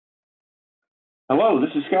Hello,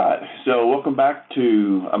 this is Scott. So welcome back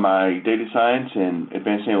to my data science and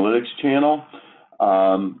advanced analytics channel.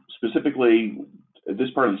 Specifically, this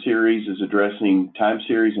part of the series is addressing time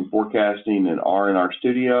series and forecasting in R in R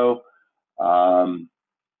Studio. Last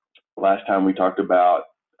time we talked about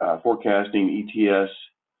forecasting ETS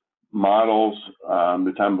models.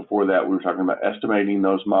 The time before that, we were talking about estimating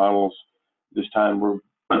those models. This time we're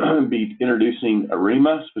be introducing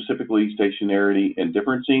ARIMA, specifically stationarity and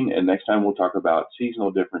differencing, and next time we'll talk about seasonal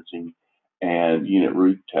differencing and unit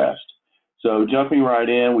root test. So jumping right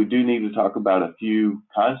in, we do need to talk about a few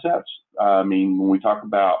concepts. When we talk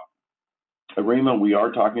about ARIMA, we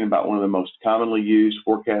are talking about one of the most commonly used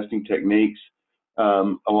forecasting techniques,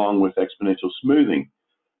 along with exponential smoothing.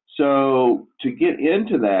 So to get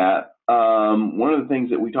into that, one of the things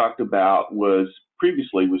that we talked about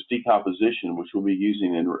previously was decomposition, which we'll be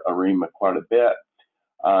using in ARIMA quite a bit.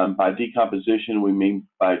 By decomposition, we mean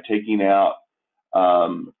by taking out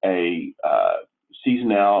a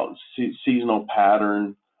seasonal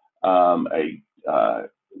pattern,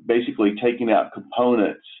 basically taking out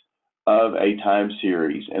components of a time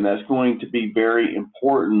series. And that's going to be very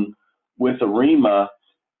important with ARIMA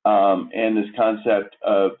and this concept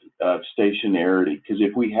of stationarity, because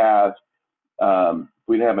if we have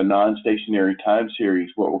a non-stationary time series,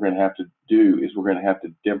 what we're going to have to do is we're going to have to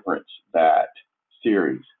difference that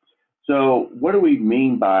series. So what do we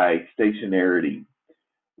mean by stationarity?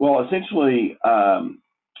 Well, essentially, a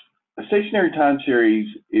stationary time series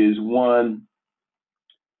is one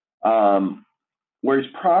where its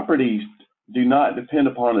properties do not depend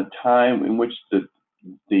upon a time in which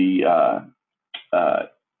the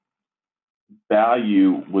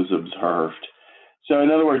value was observed. So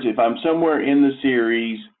in other words, if I'm somewhere in the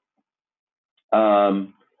series,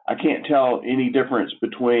 I can't tell any difference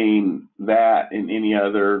between that and any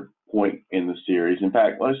other point in the series. In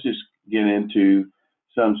fact, let's just get into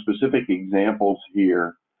some specific examples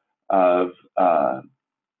here of,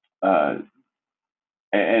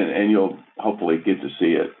 and you'll hopefully get to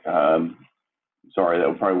see it. Sorry,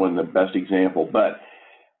 that probably wasn't the best example, but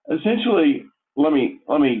essentially, let me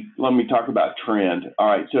talk about trend. All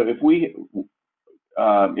right, so if we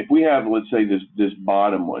have, let's say, this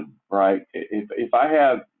bottom one, right? If I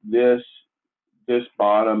have this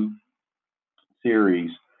bottom series,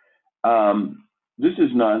 this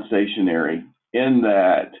is non-stationary in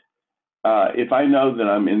that if I know that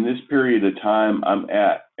I'm in this period of time, I'm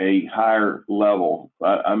at a higher level.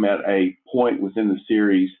 I'm at a point within the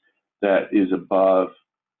series that is above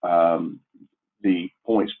the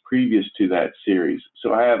points previous to that series.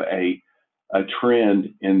 So I have a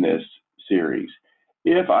trend in this series.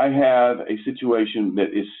 If I have a situation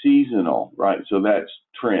that is seasonal, right, so that's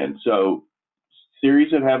trend. So series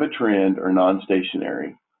that have a trend are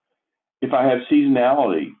non-stationary. If I have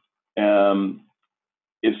seasonality,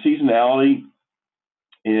 if seasonality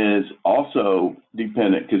is also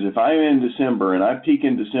dependent, because if I'm in December and I peak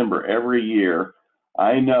in December every year,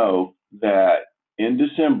 I know that in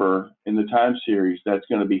December in the time series, that's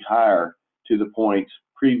going to be higher to the points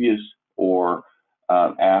previous or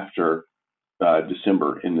after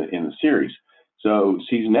December in the series. So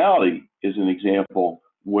seasonality is an example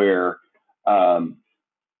where I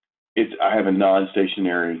have a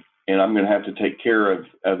non-stationary, and I'm going to have to take care of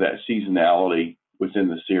that seasonality within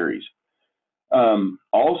the series.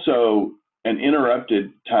 Also, an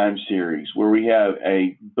interrupted time series where we have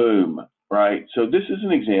a boom, right? So this is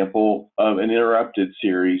an example of an interrupted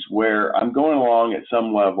series where I'm going along at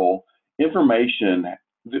some level. Information,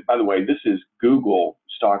 by the way, this is Google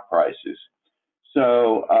stock prices.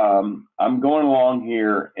 So I'm going along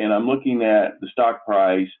here and I'm looking at the stock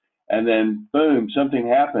price, and then boom, something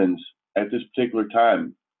happens at this particular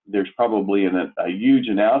time. There's probably a huge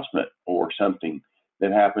announcement or something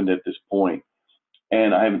that happened at this point.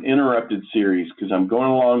 And I have an interrupted series because I'm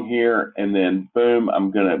going along here and then boom,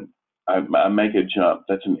 I make a jump.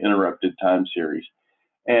 That's an interrupted time series.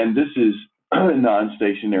 And this is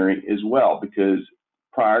non-stationary as well, because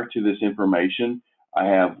prior to this information, I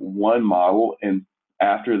have one model, and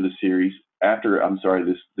after this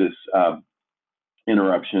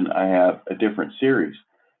interruption, I have a different series.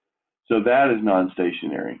 So that is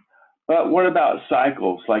non-stationary. But what about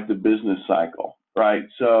cycles like the business cycle, right?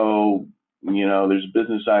 So, there's a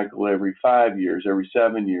business cycle every 5 years, every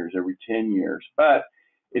 7 years, every 10 years, but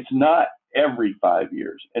it's not every 5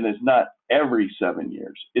 years, and it's not every 7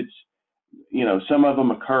 years. It's, some of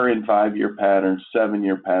them occur in 5-year patterns,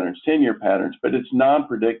 7-year patterns, 10-year patterns, but it's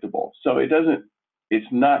non-predictable. So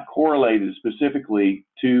it's not correlated specifically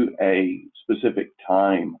to a specific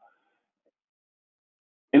time.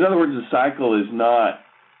 In other words, the cycle is not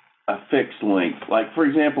a fixed length. Like, for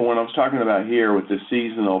example, when I was talking about here with the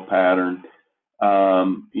seasonal pattern,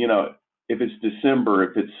 you know, if it's December,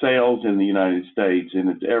 if it's sales in the United States and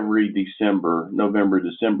it's every December, November,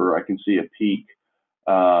 December, I can see a peak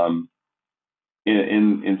um,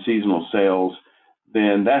 in seasonal sales.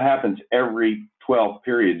 Then that happens every 12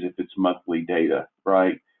 periods if it's monthly data,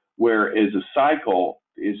 right? Whereas a cycle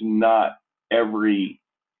is not every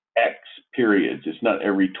X periods. It's not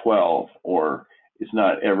every 12, or it's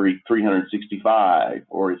not every 365,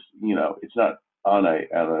 or it's, you know, it's not on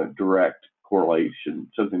a direct correlation,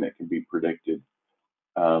 something that can be predicted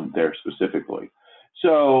there specifically.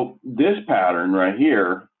 So this pattern right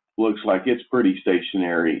here looks like it's pretty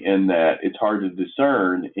stationary in that it's hard to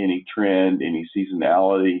discern any trend, any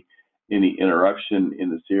seasonality, any interruption in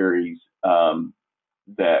the series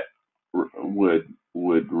that would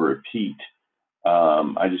repeat.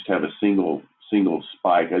 I just have a single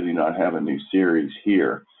spike. I do not have a new series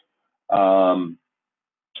here. Um,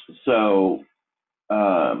 so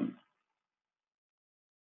um,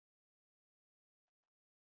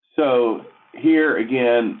 so here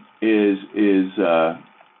again is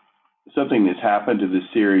something that's happened to this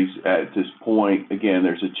series at this point. Again,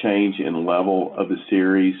 there's a change in level of the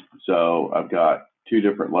series. So I've got two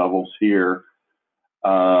different levels here.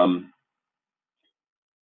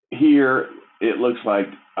 Here it looks like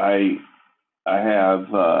I have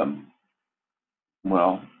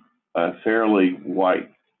well, a fairly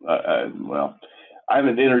white, well, I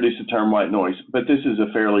haven't introduced the term white noise, but this is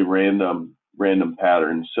a fairly random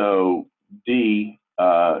pattern. So D,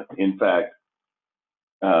 in fact,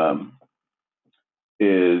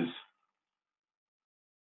 is,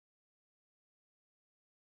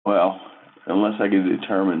 well, unless I can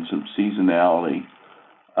determine some seasonality,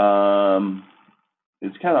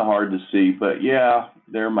 it's kind of hard to see, but yeah,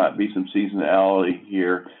 there might be some seasonality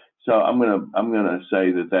here. So I'm gonna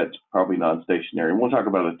say that that's probably non-stationary. And we'll talk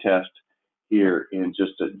about a test here in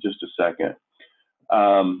just a second.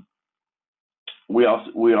 We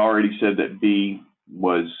already said that B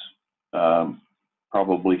was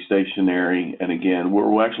probably stationary, and again,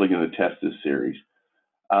 we're actually going to test this series.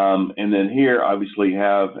 And then here, obviously,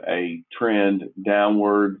 have a trend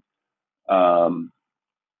downward. Um,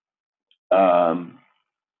 um,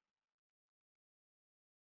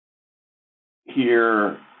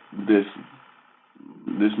 here, this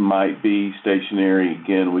might be stationary.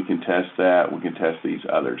 Again, we can test that. We can test these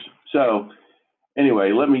others. So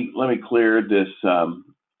anyway, let me clear this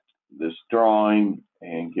this drawing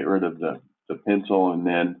and get rid of the pencil, and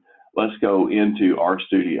then let's go into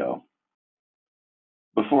RStudio.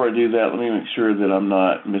 Before I do that, let me make sure that I'm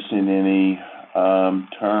not missing any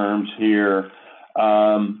terms here.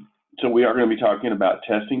 So we are going to be talking about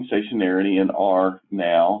testing stationarity in R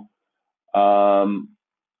now.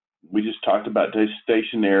 We just talked about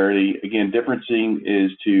stationarity. Again, differencing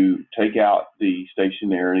is to take out the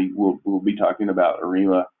stationarity. We'll be talking about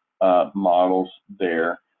ARIMA models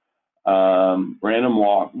there. Random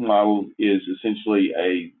walk model is essentially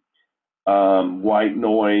a white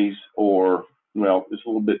noise, or, well, it's a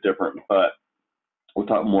little bit different, but we'll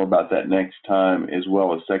talk more about that next time, as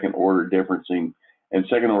well as second order differencing. And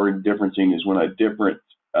second order differencing is when I difference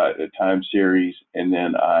a time series, and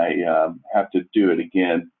then I have to do it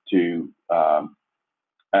again to, I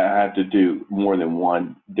have to do more than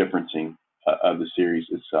one differencing of the series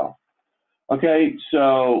itself. Okay,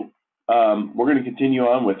 so we're going to continue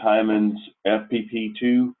on with Hyman's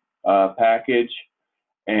FPP2 package.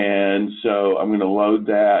 And so I'm going to load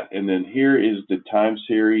that. And then here is the time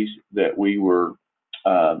series that we were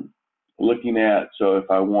looking at. So if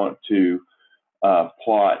I want to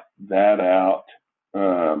plot that out,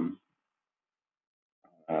 I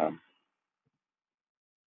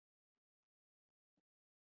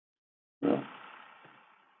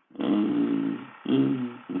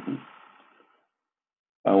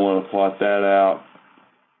want to plot that out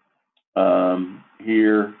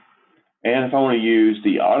here. And if I want to use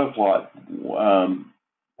the autoplot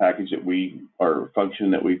package that or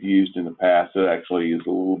function that we've used in the past, it actually is a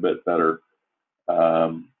little bit better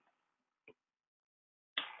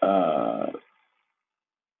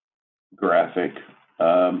graphic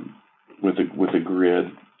with a grid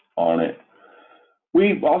on it.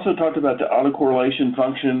 We've also talked about the autocorrelation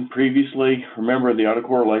function previously. Remember, the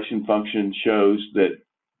autocorrelation function shows that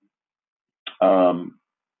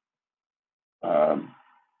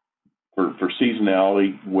for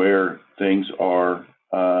seasonality, where things are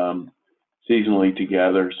seasonally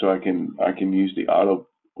together. So I can use the auto.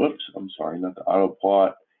 Whoops, I'm sorry, not the auto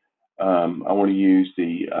plot. I want to use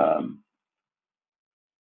the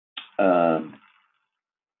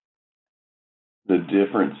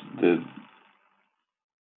difference,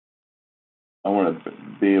 I want to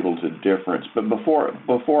be able to difference. But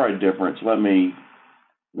before I difference,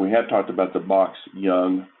 we have talked about the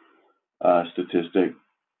Box-Young statistic.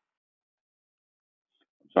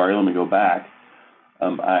 Sorry, let me go back.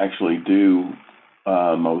 I actually do,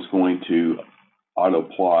 I was going to auto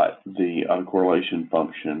plot the autocorrelation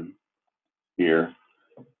function here.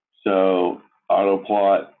 So auto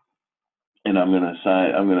plot, and I'm going to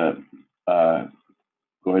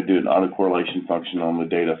go ahead and do an autocorrelation function on the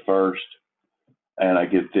data first. And I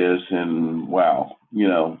get this, and wow, you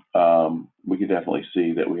know, we can definitely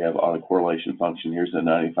see that we have autocorrelation function. Here's the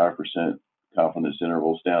 95% confidence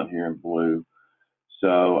intervals down here in blue.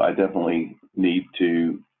 So I definitely need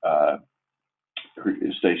to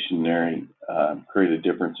stationary create a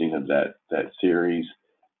differencing of that series.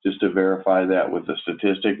 Just to verify that with the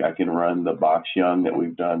statistic, I can run the Box-Young that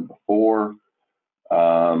we've done before.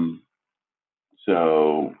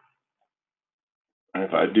 So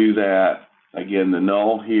if I do that, again, the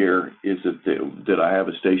null here is that I have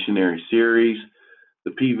a stationary series.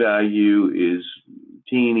 The p-value is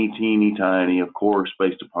teeny tiny, of course,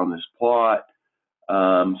 based upon this plot.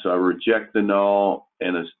 So I reject the null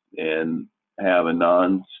and have a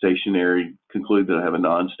non-stationary, conclude that I have a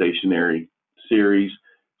non-stationary series.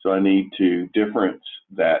 So I need to difference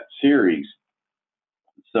that series.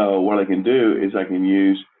 So what I can do is I can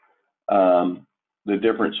use the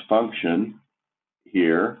difference function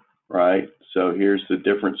here, right? So here's the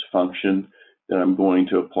difference function that I'm going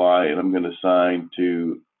to apply, and I'm going to assign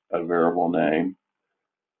to a variable name.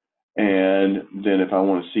 And then if I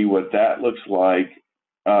want to see what that looks like,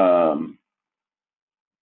 well,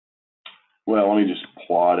 let me just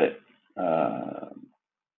plot it.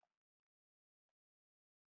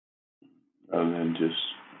 Rather than just,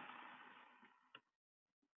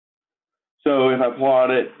 so if I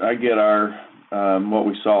plot it, I get our what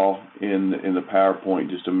we saw in the PowerPoint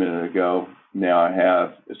just a minute ago. Now I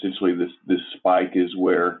have essentially this spike is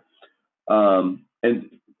where and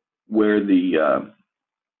where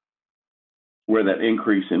that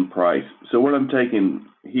increase in price. So what I'm taking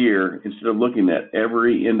here, instead of looking at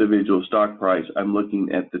every individual stock price, I'm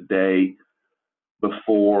looking at the day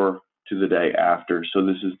before to the day after. So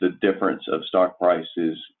this is the difference of stock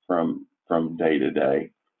prices from day to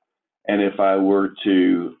day. And if I were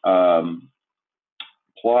to plot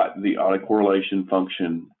the autocorrelation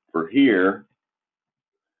function for here,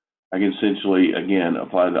 I can essentially, again,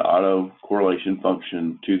 apply the autocorrelation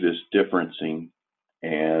function to this differencing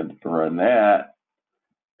and run that.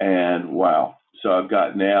 And wow, so I've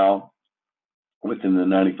got now within the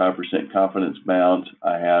 95% confidence bounds,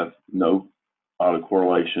 I have no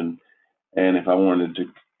autocorrelation. And if I wanted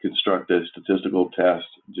to construct a statistical test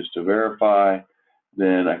just to verify,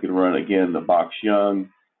 then I could run again the Box-Young.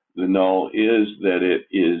 The null is that it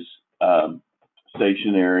is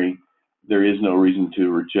stationary. There is no reason to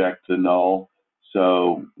reject the null.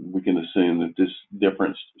 So we can assume that this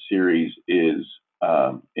difference series is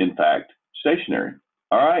in fact stationary.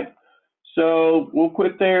 All right. So we'll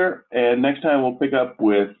quit there, and next time we'll pick up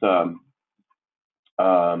with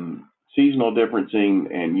seasonal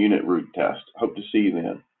differencing and unit root test. Hope to see you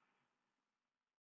then.